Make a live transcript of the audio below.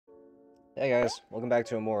Hey guys, welcome back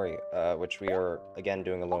to Omori, which we are again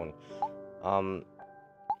doing alone. Um,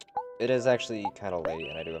 it is actually kind of late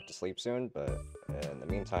and I do have to sleep soon, but in the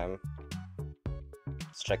meantime,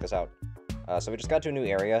 let's check this out. So we just got to a new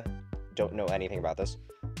area, don't know anything about this.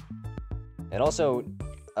 And also,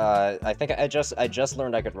 I think I just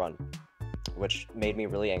learned I could run, which made me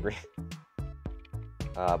really angry.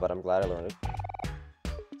 But I'm glad I learned it.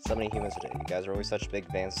 So many humans today. You guys are always such big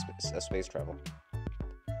fans of space travel.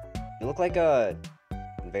 You look like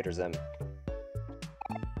Invader Zim.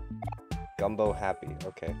 Gumbo Happy.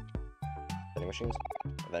 Okay. Vending machines? A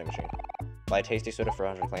vending machine. Buy tasty soda for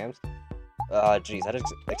 100 clams? Geez, that is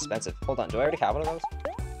expensive. Hold on, do I already have one of those?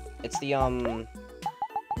 It's the, no,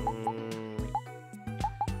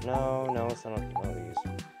 it's not one of these.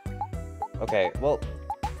 Okay, well,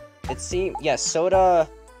 it seems, yeah, soda...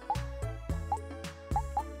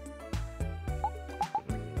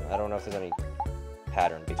 I don't know if there's any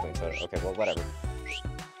pattern between soda. Okay, well, whatever.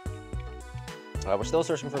 We're still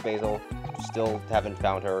searching for Basil. Still haven't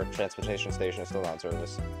found her. Transportation station is still not in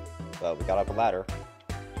service. But we got up a ladder.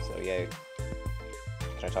 So, yay.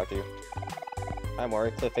 Can I talk to you? Hi,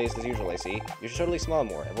 Omori. Cliff-faced as usual, I see. You should totally smile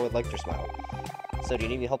more. Everyone liked your smile. So, do you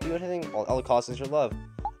need me to help you with anything? All it costs is your love.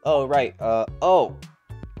 Oh, right. Oh!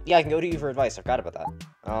 Yeah, I can go to you for advice. I forgot about that.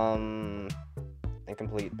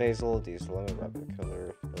 Incomplete Basil, Diesel, Rabbit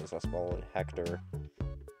Killer, Rose Ball, and Hector.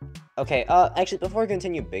 Okay, actually, before I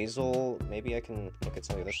continue Basil, maybe I can look at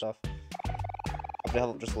some of the other stuff. I'll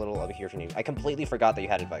help just a little over here if you need. I completely forgot that you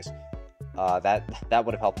had advice. That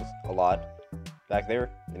would have helped a lot. Back there,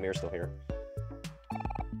 the mirror's still here.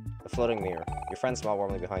 The floating mirror. Your friend smile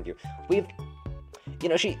warmly behind you. You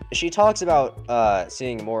know, she talks about,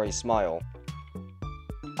 seeing Mori smile.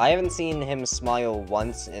 I haven't seen him smile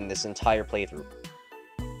once in this entire playthrough.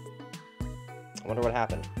 I wonder what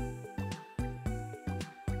happened.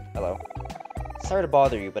 Hello. Sorry to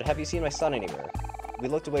bother you, but have you seen my son anywhere? We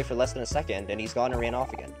looked away for less than a second, and he's gone and ran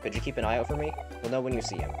off again. Could you keep an eye out for me? We'll know when you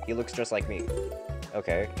see him. He looks just like me.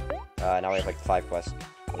 Okay. Now we have, like, 5 quests.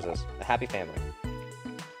 What is this? A happy family.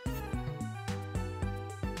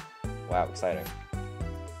 Wow, exciting.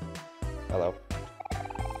 Hello.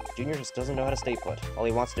 Junior just doesn't know how to stay put. All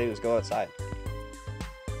he wants to do is go outside.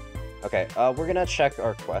 Okay, we're gonna check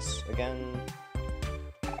our quests again.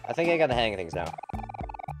 I think I got the hang of things now.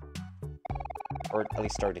 Or at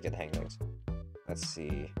least started to get the hang of things. Let's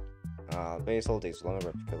see. Basil, Diesel, Lemon,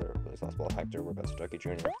 Rip Killer, Billy's Last Ball, Hector, we're about to Ducky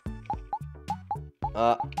Jr.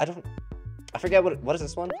 I forget what is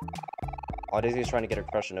this one? Oh, Daisy is trying to get her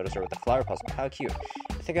crush to notice her with the flower puzzle. How cute.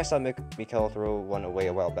 I think I saw Mikael throw one away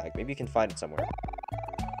a while back. Maybe you can find it somewhere.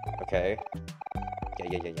 Okay. Yeah, I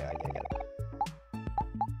get it.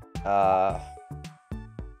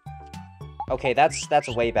 Okay, that's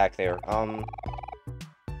way back there.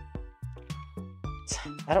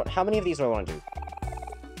 How many of these do I want to do?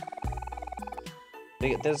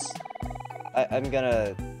 I'm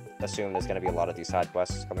gonna assume there's gonna be a lot of these side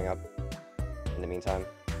quests coming up in the meantime.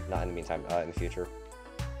 Not in the meantime, in the future.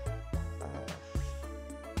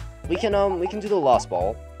 We can do the Lost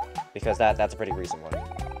Ball, because that's a pretty recent one.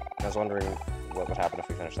 I was wondering what would happen if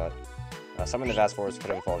we finish that. Some in the vast forest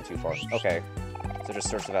could have fallen too far. Okay, so just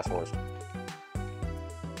search the vast forest.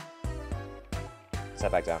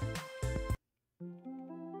 Set back down.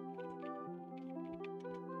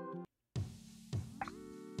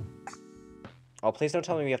 Oh, please don't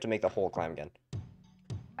tell me we have to make the whole climb again.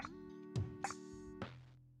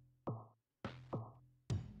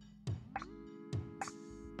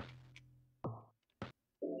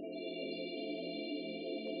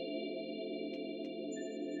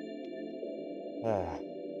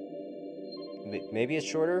 Maybe it's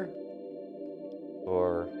shorter?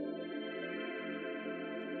 Or...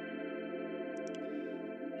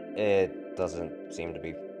 it doesn't seem to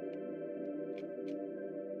be.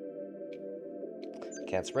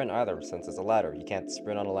 Can't sprint either, since it's a ladder. You can't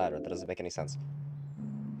sprint on a ladder. That doesn't make any sense.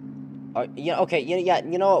 Yeah, okay, yeah,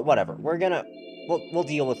 you know what? Whatever. We'll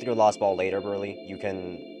deal with your lost ball later, Burley. You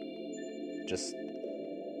can just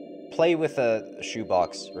play with a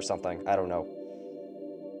shoebox or something. I don't know.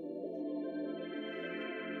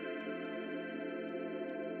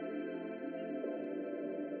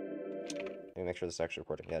 Let me make sure this is actually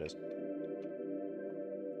recording. Yeah, it is.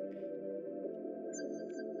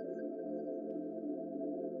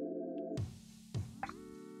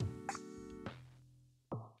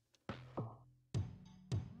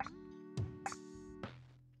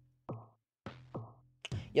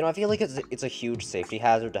 You know, I feel like it's a huge safety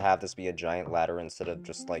hazard to have this be a giant ladder instead of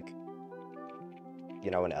just, like,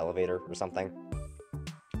 you know, an elevator or something.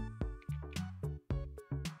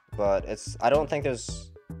 But I don't think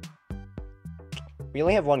there's... We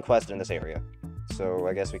only have one quest in this area, so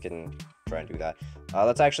I guess we can try and do that.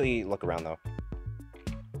 Let's actually look around, though.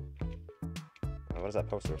 What is that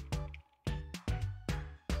poster?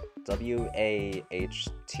 WAHTD.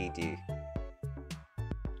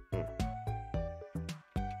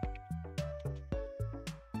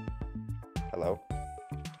 Hello?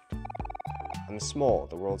 I'm Small,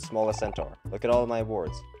 the world's smallest centaur. Look at all of my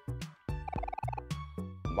awards.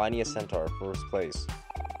 Mightiest centaur, first place.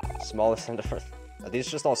 Smallest centaur. Are these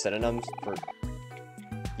just all synonyms for...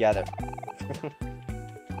 Yeah, they're...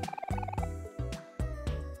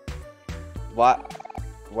 Why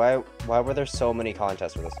were there so many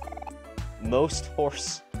contests for this? Most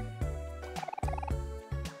horse...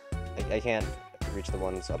 I can't reach the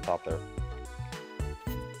ones up top there.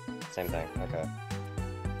 Same thing, okay.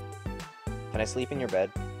 Can I sleep in your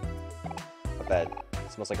bed? A bed.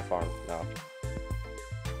 It smells like a farm. No.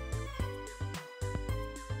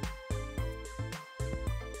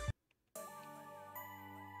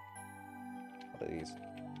 What are these?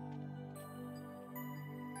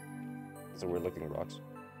 These are weird looking rocks.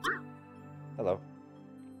 Hello.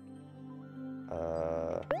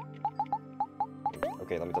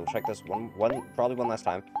 Okay, let me double check this probably one last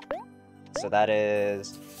time. So that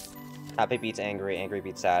is happy beats angry, angry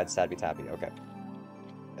beats sad, sad beats happy. Okay.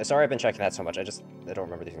 Sorry I've been checking that so much. I don't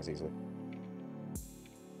remember these things easily.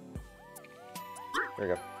 There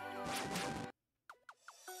we go.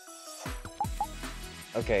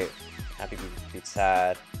 Okay, happy beats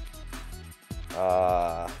sad.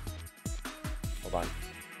 Hold on.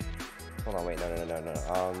 Hold on, wait, no.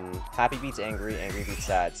 Happy beats angry, angry beats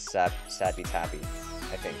sad, sad beats happy,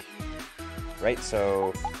 I think. Right,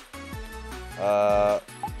 so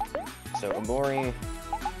Omori...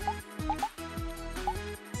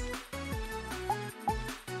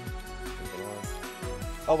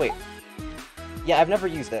 Oh, wait. Yeah, I've never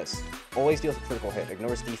used this. Always deals a critical hit.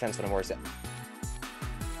 Ignores defense when Omori's...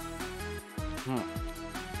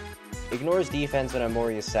 Ignores defense when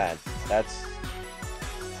Omori is sad.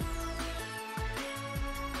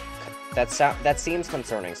 That seems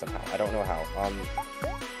concerning somehow. I don't know how.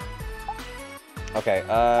 Okay,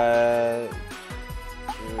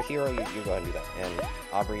 Hero, you go ahead and do that. And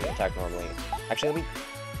Aubrey, attack normally. Actually, let me...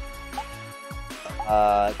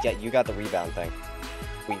 yeah, you got the rebound thing.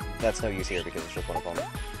 That's no use here because it's just one opponent.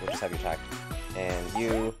 We'll just have you attack. And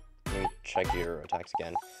you... Let me check your attacks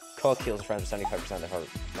again. Cook heals a friend for 75% of the heart.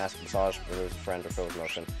 Massive massage removes a friend or foe with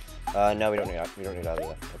motion. No, we don't need either of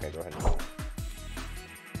that. Okay, go ahead.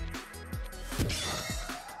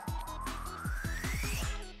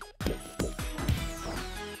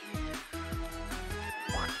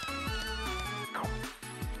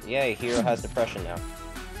 Yay, Hero has depression now.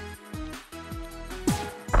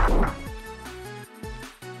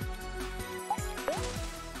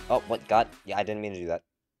 Oh, what? God? Yeah, I didn't mean to do that.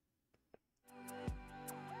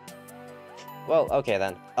 Well, okay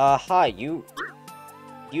then. Hi, you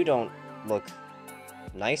don't look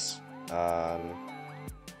nice. I'm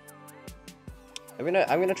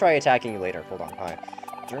gonna try attacking you later. Hold on, hi.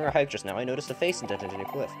 During our hike just now, I noticed a face indented in a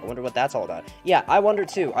cliff. I wonder what that's all about. Yeah, I wondered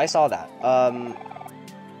too. I saw that.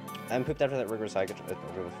 I'm pooped after that rigorous hike. I'll be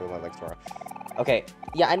able to feel my legs tomorrow. Okay,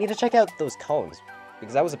 yeah, I need to check out those cones.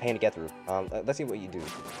 Because that was a pain to get through. Let's see what you do.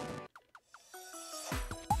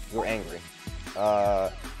 You're angry.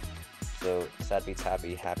 So, sad beats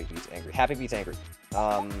happy, happy beats angry. Happy beats angry.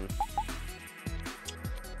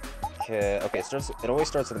 Okay, it always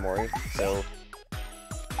starts with Omori, so...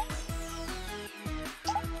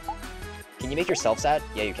 Can you make yourself sad?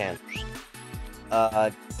 Yeah, you can.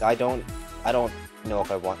 I don't know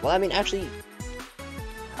if I want... Well, I mean, actually...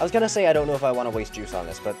 I was gonna say I don't know if I want to waste juice on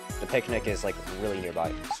this, but the picnic is, like, really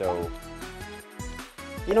nearby, so...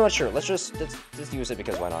 You know what, sure, let's just use it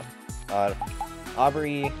because why not?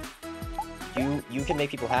 Aubrey... You can make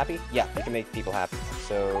people happy? Yeah, you can make people happy.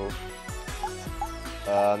 So...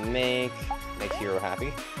 make Hero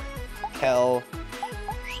happy. Kel...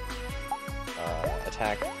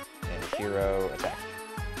 attack, and Hero attack.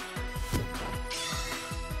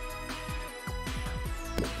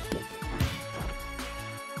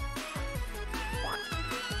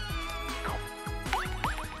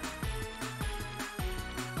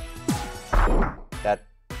 That...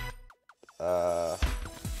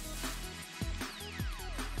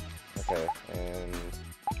 Okay, and...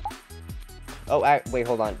 Oh, wait,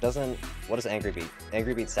 hold on. What does Angry beat?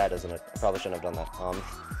 Angry beats sad, doesn't it? I probably shouldn't have done that.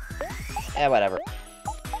 Whatever.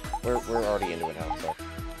 We're already into it now, so...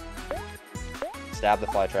 Stab the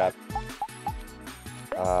fly trap.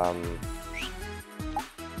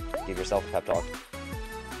 Give yourself a pep talk.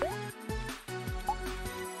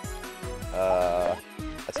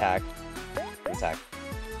 Attack. and attack.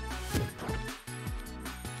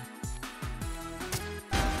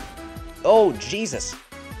 Oh, Jesus!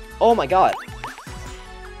 Oh my god!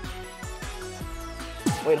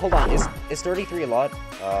 Wait, hold on. Is 33 a lot?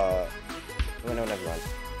 Oh, no, never mind.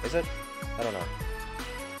 Is it? I don't know.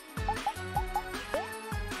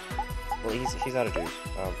 Well, he's out of juice.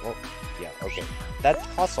 Well, yeah, okay. That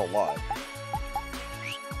costs a lot.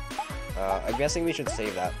 I'm guessing we should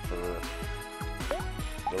save that for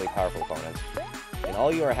really powerful opponents. And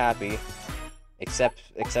all you are happy, except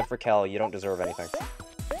for Kel, you don't deserve anything.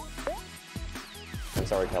 I'm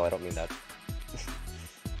sorry, Kel, I don't mean that.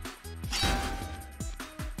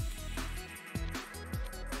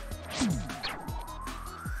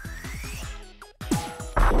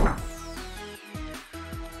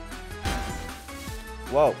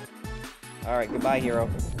 Whoa. Alright, goodbye, hero.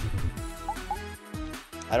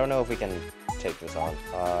 I don't know if we can take this on.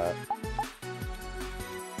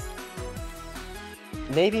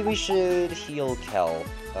 Maybe we should heal Kel.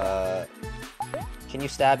 Can you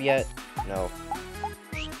stab yet? No.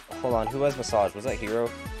 Hold on, who has massage? Was that hero?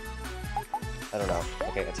 I don't know.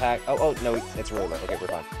 Okay, attack. Oh, no, it's ruler. Okay, we're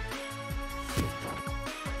fine.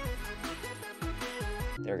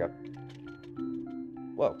 There we go.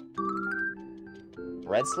 Whoa.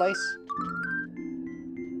 Bread slice?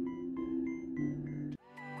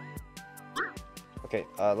 Okay,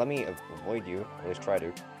 let me avoid you. At least try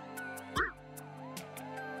to.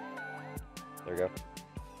 There we go.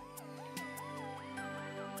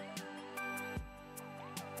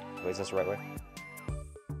 Wait, is this the right way?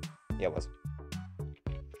 Yeah, it was.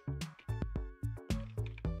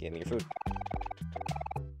 Give me your food.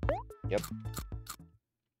 Yep.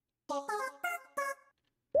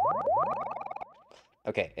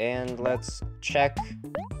 Okay, and let's check...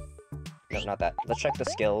 No, not that. Let's check the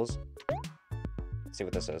skills. Let's see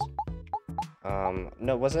what this is.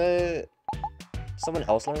 No, was it... Someone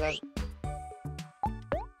else learned that?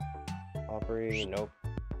 Omori, nope.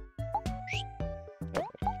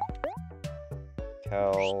 Nope.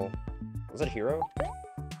 Kel... Was it Hero?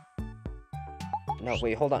 No,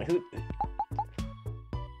 wait, hold on, who...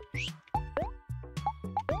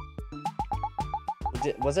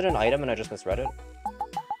 Was it an item and I just misread it?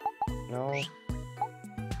 No.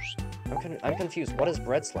 I'm confused. What is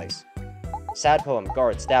bread slice? Sad poem,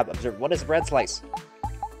 guard, stab, observe. What is bread slice?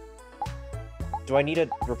 Do I need to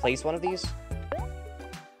replace one of these?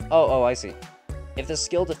 Oh, I see. If the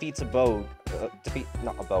skill defeats a foe,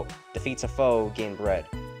 defeats a foe, gain bread.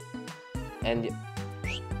 And,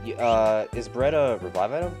 is bread a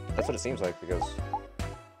revive item? That's what it seems like, because,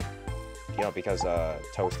 you know, because,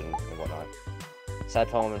 toast and whatnot. Sad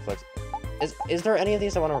poem inflicts... Is there any of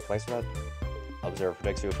these I want to replace with that? Observe,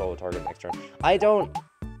 predicts who will target next turn. I don't...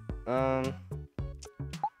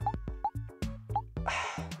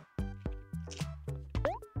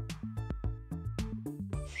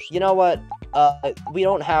 You know what? We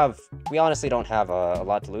honestly don't have a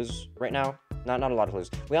lot to lose right now. Not a lot to lose.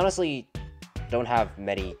 We honestly don't have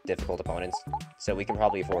many difficult opponents, so we can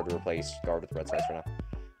probably afford to replace guard with red slice for now.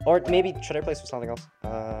 Or maybe, should I replace with something else?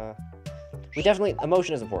 We definitely,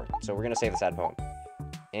 emotion is important, so we're gonna save the sad poem.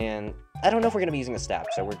 And I don't know if we're gonna be using a stab,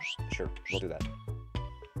 so sure, we'll do that.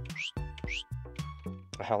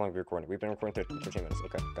 How long have we recorded? We've been recording 13 minutes.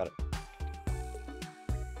 Okay, got it.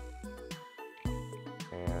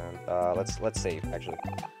 And let's save actually.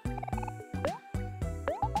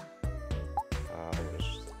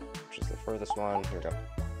 Just the furthest one. Here we go.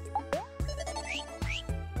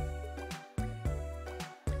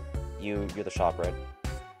 You're the shop, right?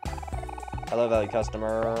 Hello, value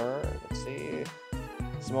customer. Let's see.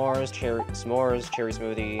 S'mores, cherry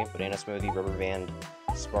smoothie, banana smoothie, rubber band,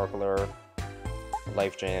 sparkler,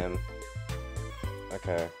 life jam.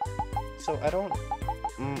 Okay. So I don't.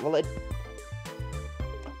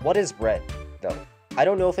 What is bread though? I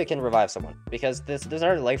don't know if it can revive someone because there's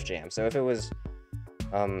already life jam. So if it was,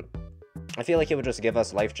 I feel like it would just give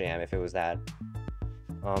us life jam if it was that.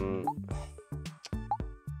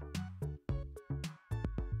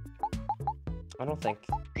 I don't think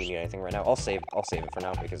we need anything right now. I'll save it for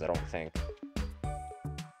now because I don't think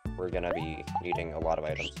we're gonna be needing a lot of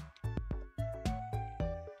items.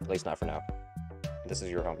 At least not for now. This is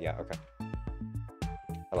your home. Yeah, okay.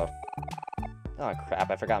 Hello. Oh crap,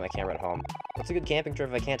 I forgot my camera at home. What's a good camping trip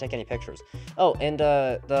if I can't take any pictures? Oh, and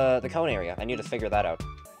the cone area. I need to figure that out.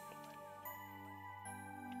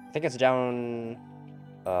 I think it's down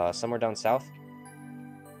somewhere down south.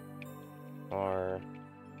 Or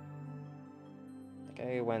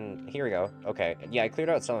okay, here we go. Okay, yeah, I cleared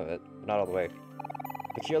out some of it, but not all the way.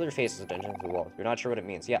 Peculiar faces attention to the wall. You're not sure what it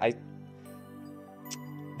means. Yeah,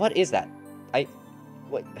 what is that?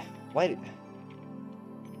 What? Why?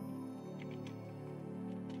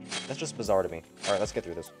 That's just bizarre to me. Alright, let's get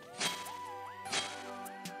through this.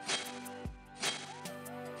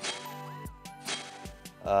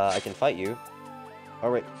 I can fight you. Oh,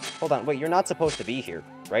 wait. Hold on. Wait, you're not supposed to be here,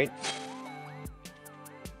 right?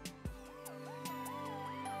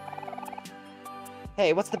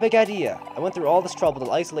 Hey, what's the big idea? I went through all this trouble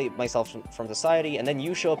to isolate myself from society, and then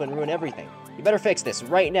you show up and ruin everything. You better fix this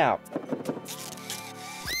right now.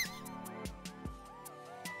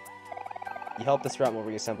 You help this route will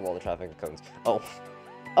reassemble all the traffic cones. Oh.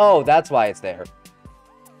 Oh, that's why it's there.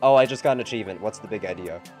 Oh, I just got an achievement. What's the big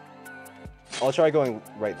idea? I'll try going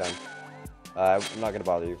right then. I'm not gonna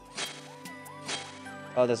bother you.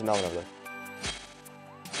 Oh, there's a melon over there.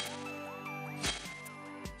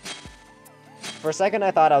 For a second,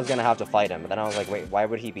 I thought I was gonna have to fight him, but then I was like, wait, why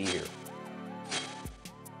would he be here?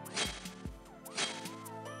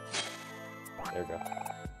 There we go.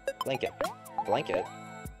 Blanket. Blanket?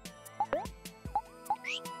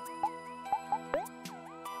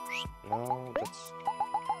 No, that's...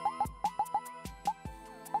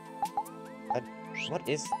 What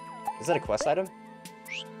is... Is that a quest item?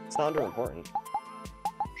 It's not under important.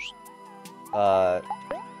 Oh,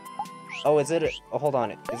 is it a... Oh, hold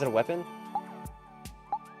on. Is it a weapon?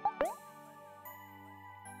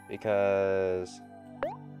 Because...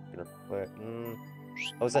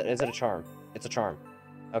 Oh, is it a charm? It's a charm.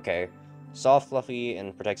 Okay. Soft, fluffy,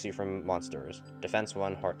 and protects you from monsters. Defense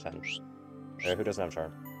 1, heart 10. Who doesn't have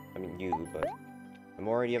charm? I mean, you, but...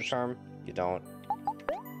 Omori, do you have charm? You don't.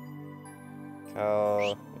 Cal,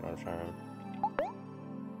 you don't have charm.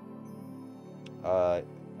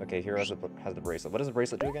 Okay, Hero has the bracelet. What does the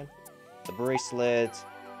bracelet do again? The bracelet...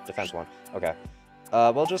 Defense 1. Okay.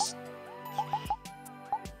 We'll just...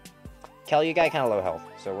 Cal, you got kind of low health,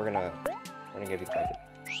 so we're gonna give you the blanket.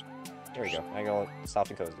 There we go. I go soft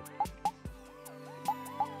and cozy.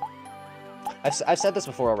 I've said this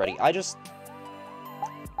before already. I just...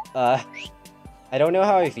 I don't know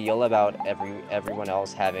how I feel about everyone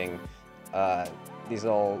else having, these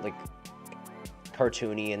little, like,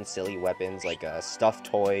 cartoony and silly weapons, like a stuffed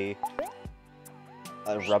toy,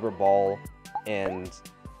 a rubber ball, and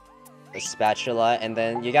a spatula, and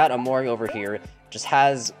then you got Omori over here, just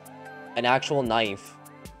has an actual knife.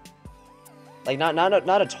 Like,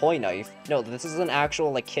 not a toy knife. No, this is an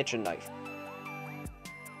actual, like, kitchen knife.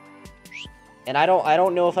 And I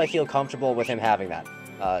don't know if I feel comfortable with him having that,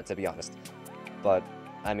 to be honest. But,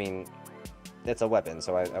 I mean, it's a weapon,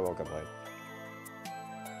 so I won't complain.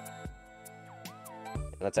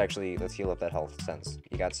 Let's heal up that health sense.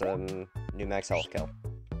 You got some new max health, Kel.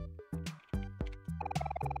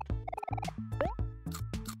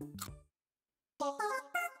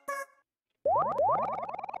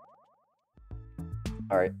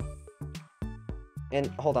 Alright. And,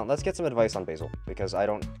 hold on, let's get some advice on Basil, because I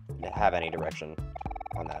don't have any direction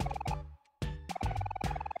on that.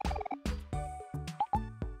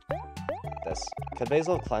 Could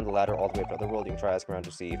Basil have climbed the ladder all the way up to the world? You can try asking around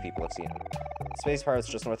to see if people have seen him. Space Pirates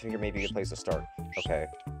just north of here may be a good place to start. Okay.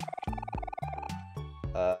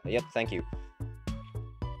 Yep, thank you.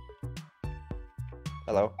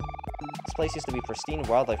 Hello. This place used to be a pristine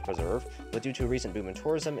wildlife preserve, but due to a recent boom in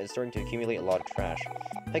tourism, it's starting to accumulate a lot of trash.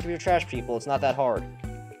 Pick up your trash, people. It's not that hard.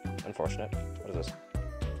 Unfortunate. What is this?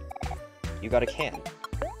 You got a can.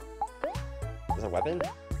 Is it a weapon?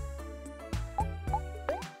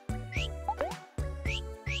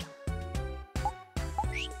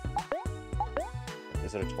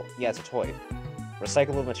 Is it a toy? Yeah, it's a toy.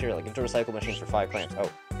 Recyclable material. Give it to a recycle machine for 5 clams.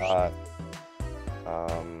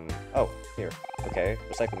 Oh, here. Okay,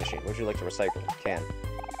 recycling machine. What would you like to recycle? Can.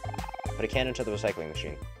 Put a can into the recycling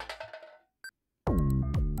machine.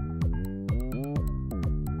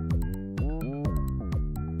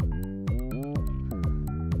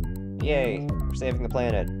 Yay! We're saving the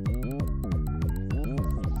planet.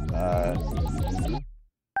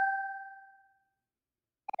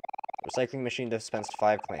 Recycling machine dispensed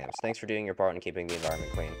 5 clams. Thanks for doing your part in keeping the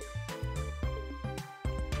environment clean.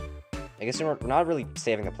 I guess we're not really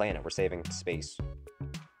saving the planet, we're saving space.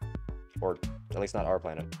 Or, at least not our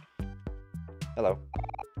planet. Hello.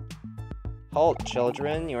 Halt,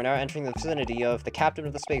 children. You are now entering the vicinity of the Captain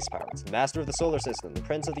of the Space Pirates, the Master of the Solar System, the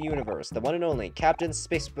Prince of the Universe, the one and only Captain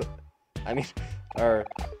Space... you're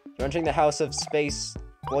entering the House of Space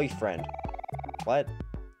Boyfriend. What?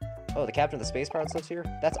 Oh, the Captain of the Space Pirates lives here?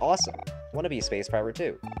 That's awesome. I want to be a space pirate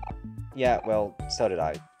too. Yeah, well, so did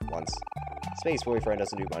I, once. Space Boyfriend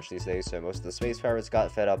doesn't do much these days, so most of the space pirates got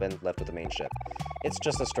fed up and left with the main ship. It's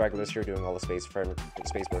just the stragglers here doing all the space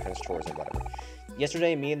boyfriend's chores and whatever.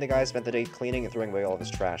 Yesterday, me and the guy spent the day cleaning and throwing away all of his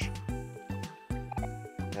trash.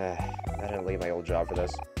 I didn't leave my old job for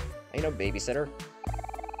this. You know, babysitter?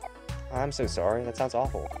 I'm so sorry. That sounds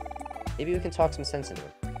awful. Maybe we can talk some sense into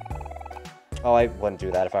it. Oh, I wouldn't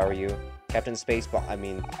do that if I were you. Captain Space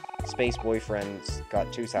Boyfriend's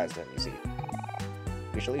got two sides to him, you see.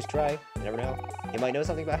 We should at least try. You never know. He might know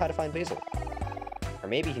something about how to find Basil. Or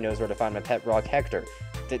maybe he knows where to find my pet rock Hector.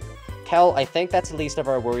 Kel, I think that's the least of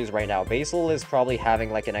our worries right now. Basil is probably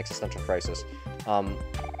having, like, an existential crisis.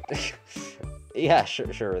 Yeah,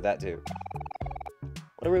 sure, that too.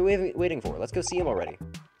 What are we waiting for? Let's go see him already.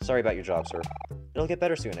 Sorry about your job, sir. It'll get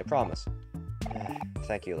better soon, I promise.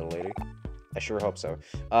 Thank you, little lady. I sure hope so.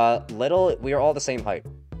 Little, we are all the same height.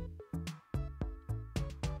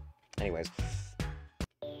 Anyways.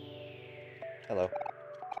 Hello.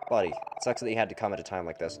 Buddy, it sucks that you had to come at a time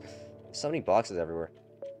like this. So many boxes everywhere.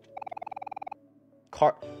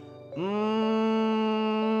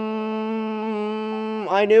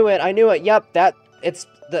 I knew it. Yep, it's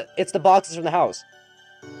the boxes from the house.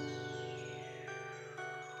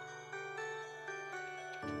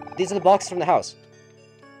 These are the boxes from the house.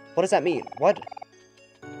 What does that mean? What?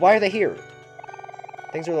 Why are they here?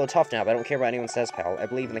 Things are a little tough now, but I don't care what anyone says, pal. I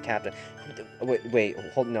believe in the captain. Wait,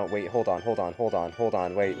 hold on. Wait,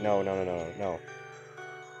 no.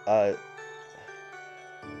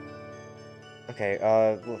 Okay,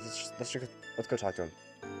 let's go talk to him.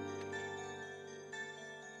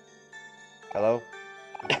 Hello?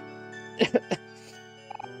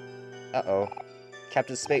 Uh-oh.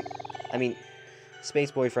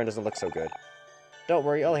 Space Boyfriend doesn't look so good. Don't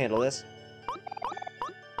worry, I'll handle this.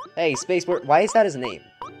 Hey, Space Boy, why is that his name?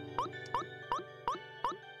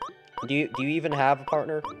 Do you even have a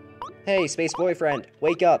partner? Hey, Space Boyfriend,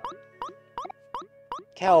 wake up.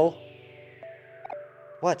 Kel.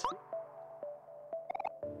 What?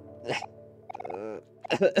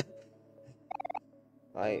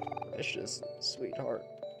 My precious sweetheart.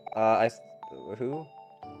 Who?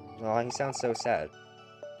 Oh, he sounds so sad.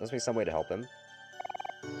 Must be some way to help him.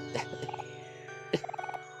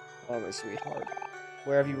 Oh, my sweetheart.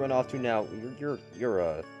 Where have you run off to now? You're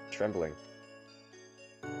trembling.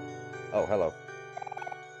 Oh, hello.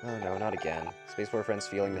 Oh no, not again. Space Boyfriend's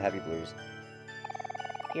feeling the heavy blues.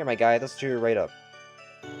 Here, my guy, let's cheer you right up.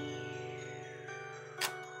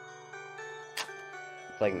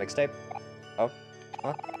 Playing mixtape? Oh?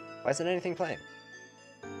 Huh? Why isn't anything playing?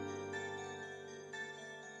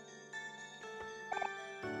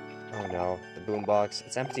 Oh no, the boombox.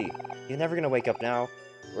 It's empty. He's never gonna wake up now.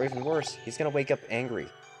 Or even worse, he's gonna wake up angry.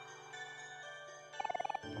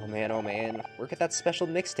 Oh man, where could that special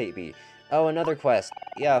mixtape be? Oh, another quest.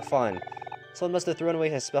 Yeah, fun. Someone must have thrown away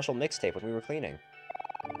his special mixtape when we were cleaning.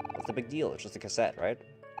 What's the big deal? It's just a cassette, right?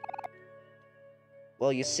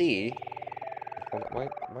 Well, you see...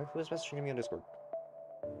 Who's messaging me on Discord?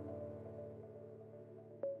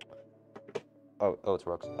 Oh, it's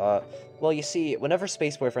Rooks. Well, you see, whenever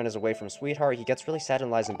Space Boyfriend is away from Sweetheart, he gets really sad and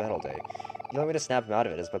lies in bed all day. The only way to snap him out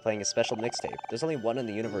of it is by playing a special mixtape. There's only one in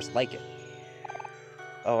the universe like it.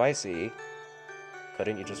 Oh, I see.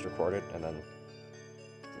 Couldn't you just record it and then...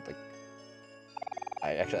 like...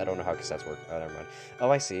 I don't know how cassettes work. Oh, never mind. Oh,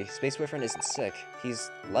 I see. Space Boyfriend isn't sick. He's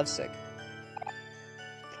lovesick.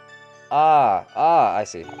 I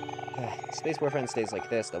see. Space Boyfriend stays like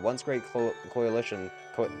this. The once great coalition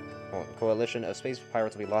of space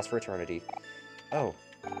pirates will be lost for eternity. Oh,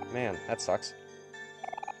 man, that sucks.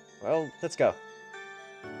 Well, let's go.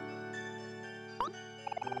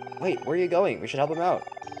 Wait, where are you going? We should help him out.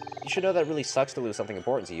 You should know that it really sucks to lose something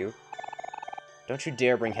important to you. Don't you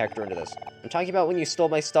dare bring Hector into this. I'm talking about when you stole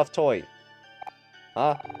my stuffed toy.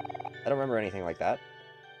 Huh? I don't remember anything like that.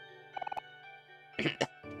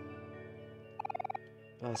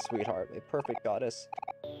 Oh, sweetheart, my perfect goddess.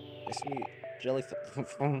 My sweet jellyfish.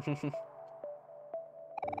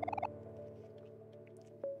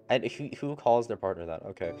 And who calls their partner that?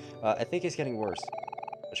 Okay. I think he's getting worse.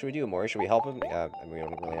 What should we do, Omori? Should we help him? Yeah, I mean, we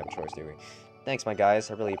don't really have a choice, do we? Thanks, my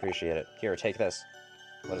guys. I really appreciate it. Here, take this.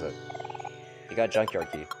 What is it? You got a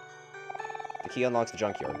junkyard key. The key unlocks the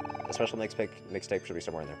junkyard. A special mixtape should be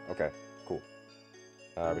somewhere in there. Okay, cool.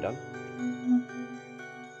 Are we done?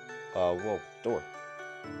 Whoa, door.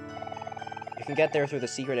 You can get there through the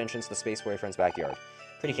secret entrance to the Space Boyfriend's backyard.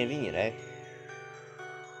 Pretty convenient, eh?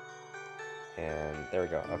 And there we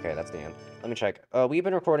go. Okay, that's the end. Let me check. We've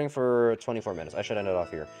been recording for 24 minutes. I should end it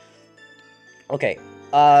off here. Okay,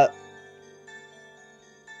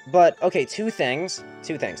 but, okay, two things.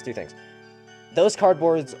 Those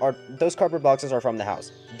cardboard boxes are from the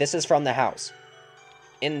house. This is from the house.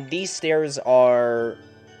 And these stairs are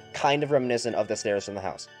kind of reminiscent of the stairs from the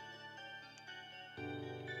house.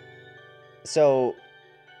 So,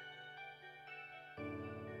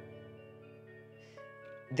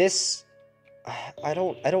 this I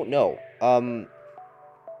don't know. I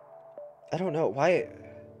don't know. Why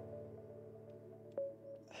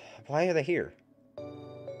are they here? I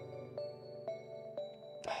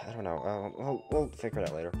don't know. We'll figure it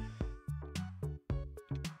out later.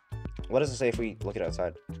 What does it say if we look it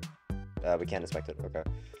outside? We can't inspect it. Okay.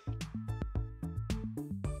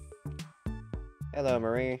 Hello,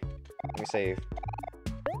 Marie. Let me save.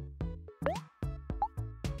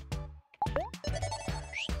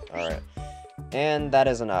 Alright. And that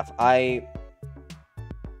is enough. I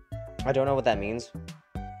don't know what that means.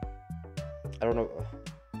 I don't know.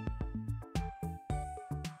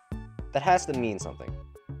 That has to mean something.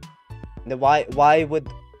 Then why would...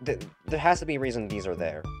 There has to be a reason these are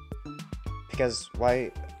there. Because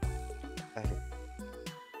why...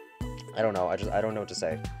 I don't know. I don't know what to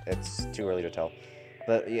say. It's too early to tell.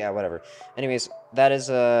 But yeah, whatever. Anyways, that is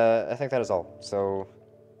I think that is all. So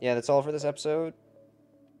yeah, that's all for this episode.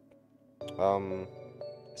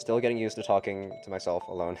 Still getting used to talking to myself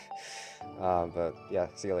alone. But yeah,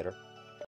 see you later.